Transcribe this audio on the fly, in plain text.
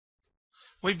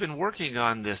We've been working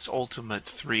on this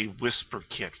Pt3 Whisper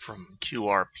kit from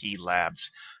QRP-Labs.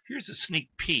 Here's a sneak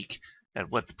peek at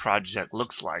what the project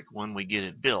looks like when we get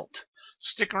it built.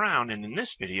 Stick around, and in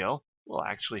this video, we'll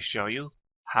actually show you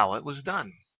how it was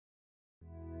done.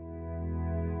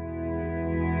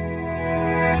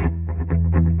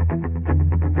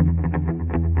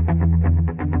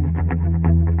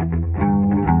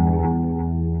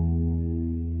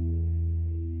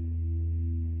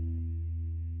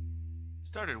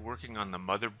 Started working on the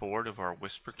motherboard of our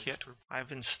Whisper kit.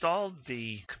 I've installed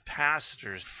the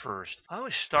capacitors first. I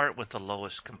always start with the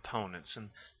lowest components, and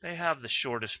they have the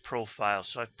shortest profile,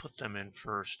 so I put them in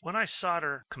first. When I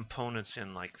solder components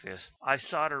in like this, I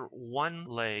solder one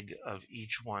leg of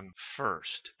each one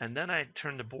first, and then I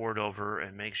turn the board over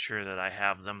and make sure that I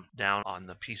have them down on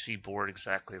the PC board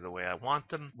exactly the way I want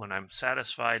them. When I'm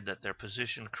satisfied that they're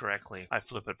positioned correctly, I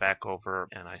flip it back over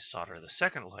and I solder the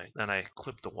second leg. Then I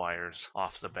clip the wires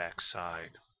off the back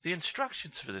side. The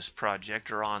instructions for this project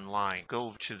are online.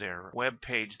 Go to their web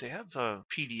page. They have a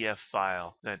PDF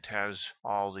file that has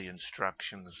all the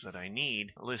instructions that I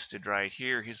need listed right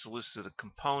here. Here's the list of the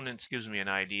components. Gives me an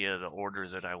idea of the order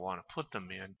that I want to put them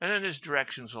in. And then there's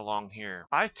directions along here.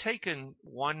 I've taken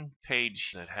one page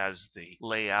that has the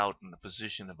layout and the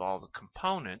position of all the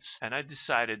components, and I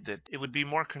decided that it would be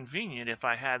more convenient if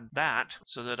I had that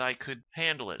so that I could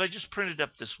handle it. So I just printed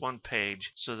up this one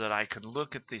page so that I could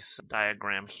look at this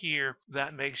diagram here.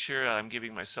 That makes sure I'm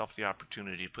giving myself the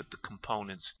opportunity to put the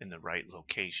components in the right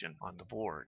location on the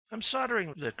board. I'm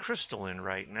soldering the crystal in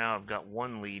right now. I've got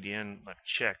one lead in. I've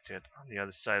checked it. On the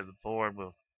other side of the board,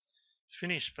 we'll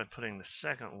finish by putting the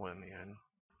second one in.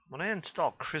 When I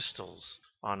install crystals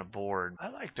on a board, I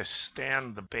like to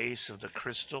stand the base of the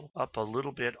crystal up a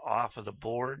little bit off of the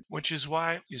board, which is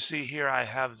why you see here I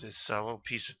have this little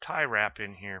piece of tie wrap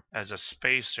in here as a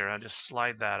spacer. I just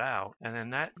slide that out, and then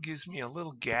that gives me a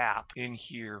little gap in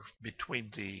here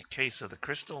between the case of the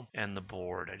crystal and the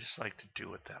board. I just like to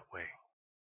do it that way.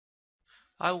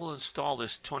 I will install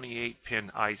this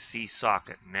 28-pin IC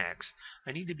socket next.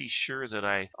 I need to be sure that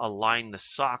I align the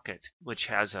socket, which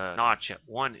has a notch at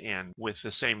one end, with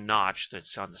the same notch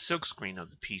that's on the silkscreen of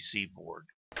the PC board.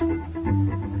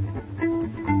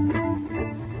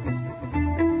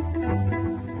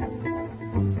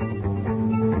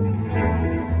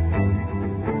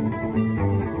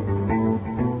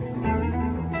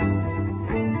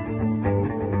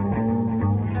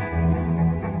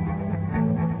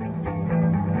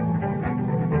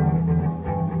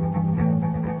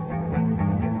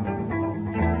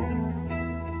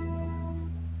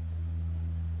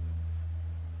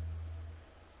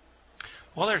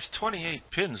 Well, there's 28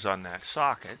 pins on that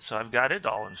socket, so I've got it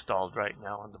all installed right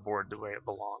now on the board the way it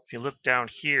belongs. If you look down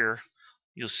here,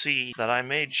 you'll see that I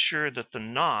made sure that the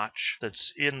notch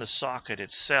that's in the socket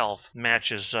itself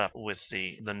matches up with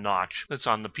the notch that's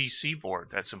on the PC board.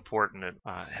 That's important. It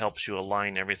helps you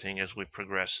align everything as we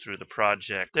progress through the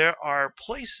project. There are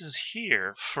places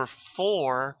here for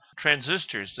 4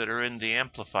 transistors that are in the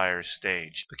amplifier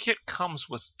stage. The kit comes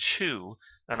with 2,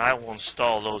 and I will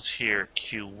install those here,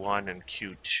 Q1 and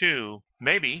Q2.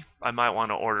 Maybe I might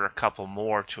want to order a couple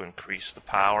more to increase the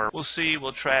power. We'll see.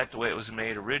 We'll try it the way it was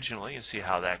made originally and see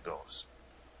how that goes.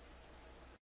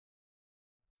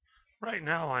 Right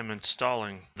now I'm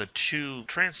installing the 2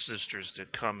 transistors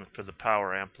that come for the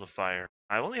power amplifier.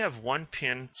 I only have one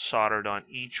pin soldered on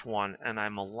each one, and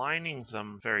I'm aligning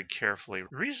them very carefully.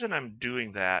 The reason I'm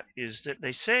doing that is that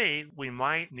they say we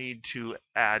might need to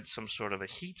add some sort of a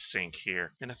heat sink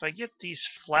here. And if I get these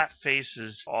flat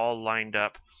faces all lined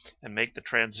up and make the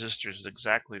transistors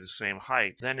exactly the same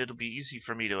height, then it'll be easy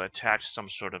for me to attach some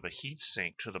sort of a heat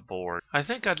sink to the board. I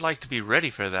think I'd like to be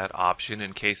ready for that option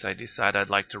in case I decide I'd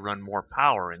like to run more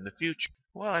power in the future.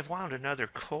 Well, I've wound another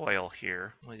coil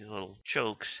here, these little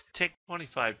chokes. Take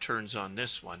 25 turns on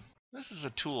this one. This is a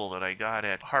tool that I got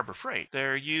at Harbor Freight.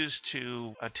 They're used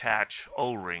to attach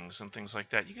O-rings and things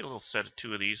like that. You get a little set of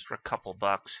 2 of these for a couple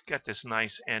bucks. Got this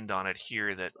nice end on it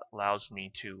here that allows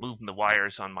me to move the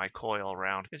wires on my coil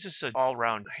around. It's just an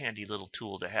all-round handy little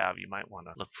tool to have. You might want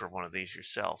to look for one of these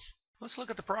yourself. Let's look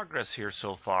at the progress here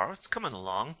so far. It's coming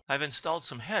along. I've installed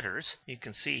some headers. You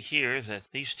can see here that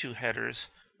these 2 headers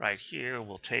right here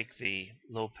will take the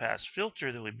low-pass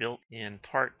filter that we built in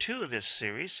part 2 of this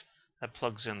series. That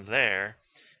plugs in there.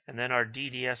 And then our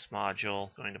DDS module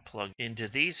is going to plug into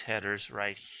these headers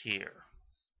right here,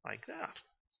 like that.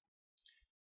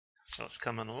 So it's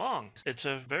coming along. It's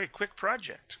a very quick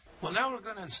project. Well, now we're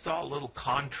going to install a little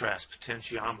contrast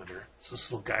potentiometer. So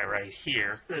this little guy right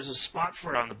here. There's a spot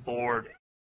for it on the board.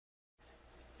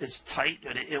 It's tight,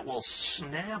 but it will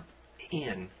snap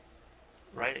in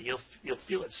right? You'll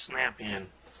feel it snap in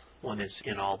when it's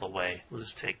in all the way. We'll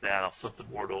just take that, I'll flip the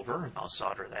board over, and I'll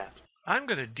solder that. I'm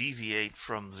going to deviate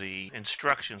from the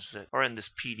instructions that are in this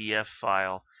PDF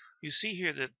file. You see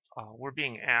here that we're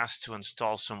being asked to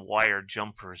install some wire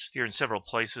jumpers here in several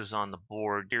places on the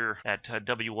board. Here at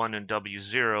W1 and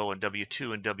W0 and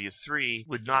W2 and W3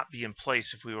 would not be in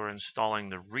place if we were installing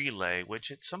the relay,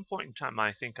 which at some point in time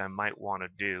I think I might want to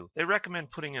do. They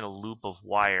recommend putting in a loop of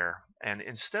wire, and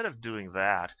instead of doing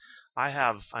that, I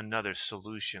have another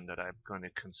solution that I'm going to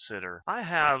consider. I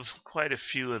have quite a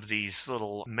few of these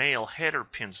little male header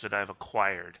pins that I've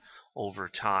acquired over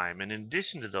time, and in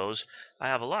addition to those, I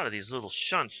have a lot of these little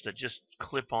shunts that just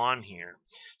clip on here.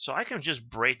 So I can just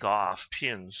break off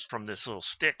pins from this little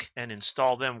stick and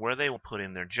install them where they will put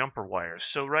in their jumper wires.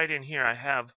 So right in here I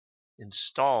have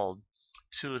installed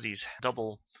two of these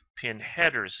double pin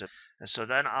headers, and so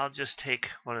then I'll just take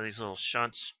one of these little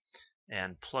shunts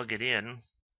and plug it in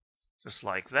just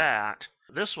like that.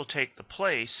 This will take the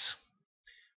place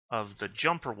of the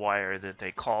jumper wire that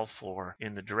they call for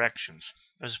in the directions.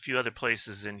 There's a few other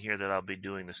places in here that I'll be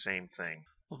doing the same thing.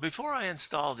 Well, before I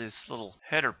install these little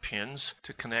header pins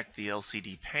to connect the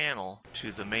LCD panel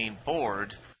to the main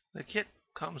board, the kit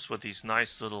comes with these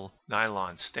nice little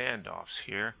nylon standoffs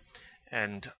here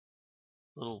and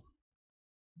little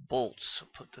bolts. I'll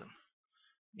put them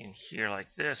in here like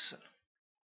this,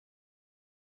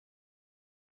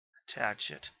 attach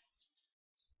it,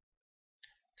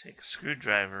 take a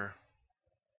screwdriver,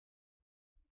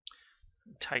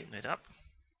 tighten it up,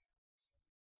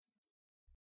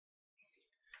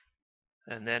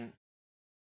 and then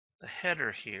the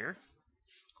header here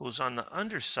goes on the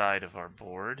underside of our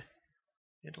board.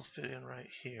 It'll fit in right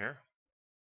here.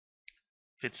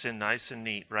 Fits in nice and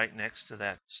neat right next to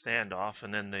that standoff,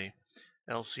 and then the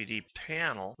LCD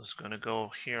panel is going to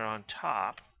go here on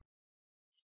top,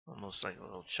 almost like a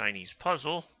little Chinese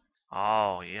puzzle.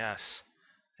 Oh yes,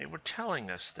 they were telling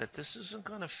us that this isn't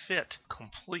going to fit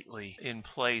completely in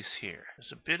place here.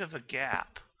 There's a bit of a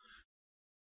gap.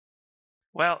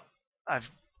 Well, I've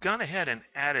gone ahead and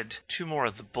added two more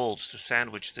of the bolts to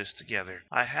sandwich this together.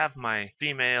 I have my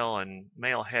female and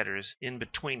male headers in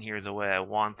between here the way I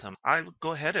want them. I'll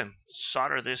go ahead and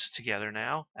solder this together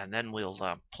now, and then we'll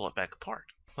pull it back apart.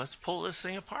 Let's pull this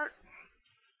thing apart.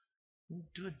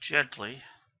 Do it gently.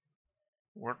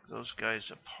 Work those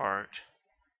guys apart.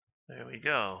 There we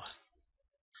go.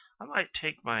 I might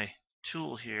take my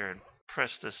tool here and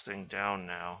press this thing down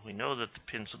now. We know that the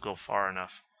pins will go far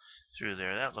enough through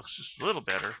there. That looks just a little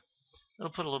better.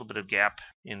 It'll put a little bit of gap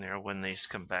in there when these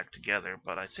come back together,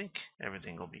 but I think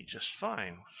everything will be just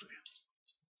fine.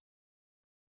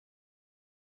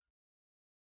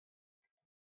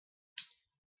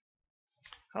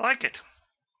 I like it.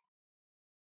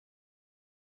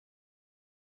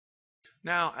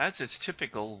 Now, as is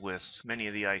typical with many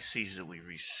of the ICs that we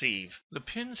receive, the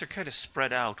pins are kind of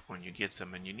spread out when you get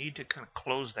them, and you need to kind of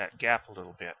close that gap a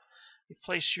little bit. You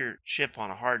place your chip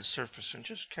on a hard surface and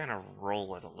just kind of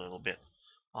roll it a little bit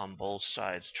on both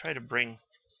sides. Try to bring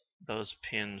those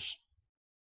pins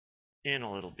in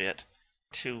a little bit.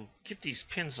 To get these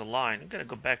pins aligned, I'm going to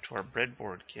go back to our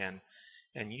breadboard again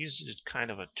and use it as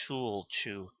kind of a tool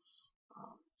to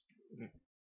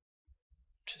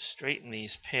straighten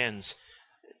these pins.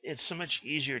 It's so much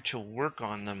easier to work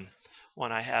on them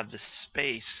when I have the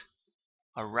space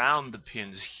around the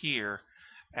pins here,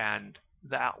 and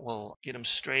that will get them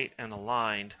straight and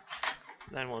aligned.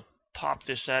 Then we'll pop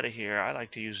this out of here. I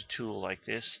like to use a tool like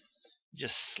this.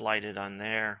 Just slide it on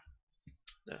there.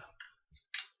 The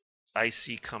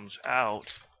IC comes out.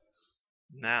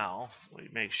 Now we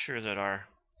make sure that our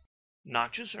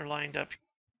notches are lined up,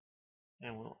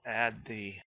 and we'll add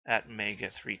the Atmega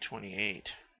 328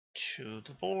 to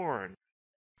the board.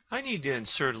 I need to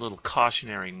insert a little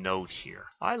cautionary note here.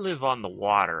 I live on the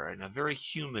water in a very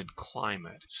humid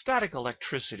climate. Static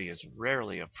electricity is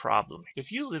rarely a problem.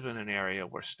 If you live in an area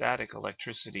where static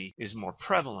electricity is more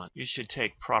prevalent, you should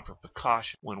take proper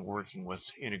precaution when working with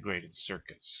integrated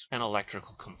circuits and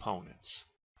electrical components.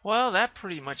 Well, that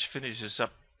pretty much finishes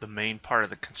up the main part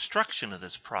of the construction of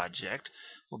this project.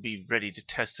 We'll be ready to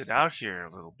test it out here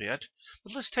a little bit.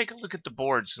 But let's take a look at the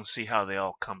boards and see how they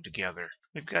all come together.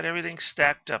 We've got everything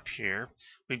stacked up here.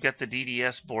 We've got the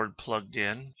DDS board plugged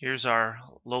in. Here's our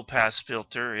low-pass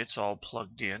filter. It's all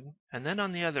plugged in. And then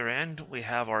on the other end, we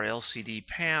have our LCD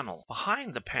panel.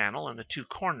 Behind the panel in the two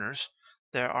corners,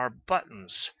 there are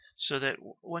buttons, so that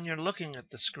when you're looking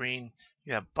at the screen,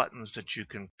 you have buttons that you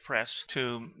can press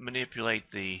to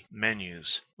manipulate the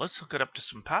menus. Let's hook it up to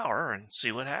some power and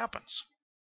see what happens.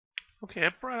 Okay, I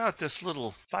brought out this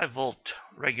little 5-volt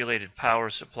regulated power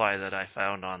supply that I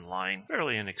found online.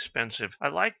 Fairly inexpensive. I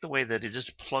like the way that it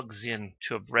just plugs in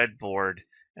to a breadboard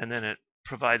and then it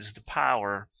provides the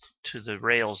power to the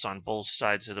rails on both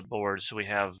sides of the board. So we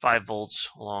have 5 volts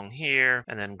along here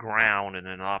and then ground, and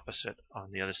then opposite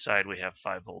on the other side we have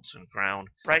 5 volts and ground.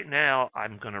 Right now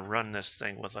I'm going to run this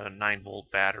thing with a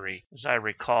 9-volt battery. As I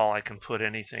recall, I can put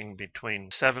anything between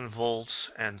 7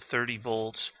 volts and 30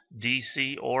 volts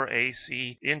DC or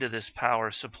AC into this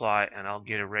power supply, and I'll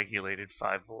get a regulated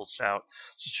 5 volts out.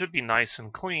 So it should be nice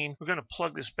and clean. We're going to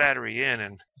plug this battery in,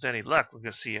 and with any luck we're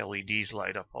going to see LEDs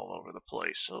light up all over the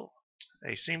place. So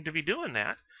they seem to be doing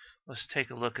that. Let's take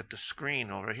a look at the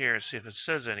screen over here and see if it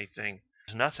says anything.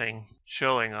 There's nothing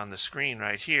showing on the screen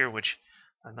right here, which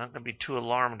I'm not going to be too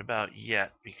alarmed about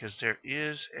yet, because there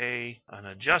is an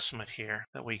adjustment here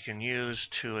that we can use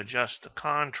to adjust the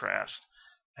contrast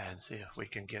and see if we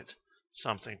can get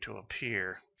something to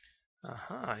appear.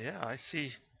 Yeah, I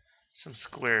see some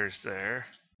squares there.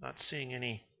 Not seeing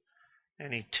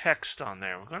any text on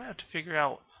there. We're going to have to figure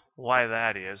out why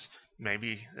that is.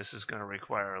 Maybe this is going to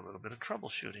require a little bit of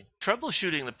troubleshooting.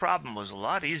 Troubleshooting the problem was a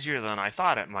lot easier than I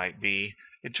thought it might be.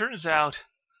 It turns out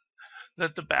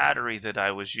that the battery that I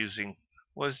was using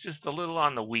was just a little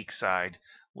on the weak side,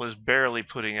 was barely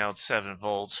putting out 7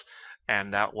 volts,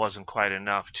 and that wasn't quite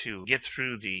enough to get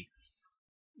through the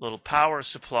little power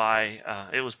supply.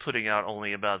 It was putting out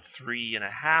only about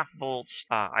 3.5 volts.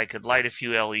 I could light a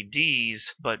few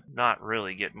LEDs, but not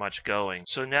really get much going.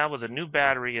 So now with a new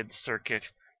battery in circuit,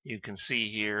 you can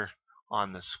see here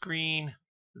on the screen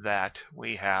that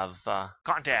we have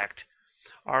contact.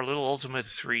 Our little Ultimate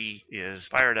 3 is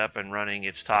fired up and running.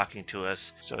 It's talking to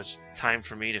us. So it's time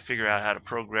for me to figure out how to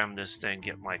program this thing,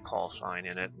 get my call sign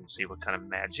in it, and see what kind of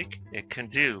magic it can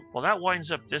do. Well, that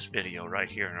winds up this video right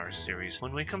here in our series.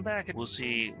 When we come back, we'll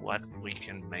see what we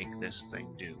can make this thing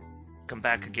do. Come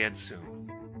back again soon.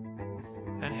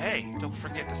 And hey, don't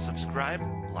forget to subscribe,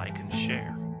 like, and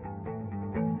share.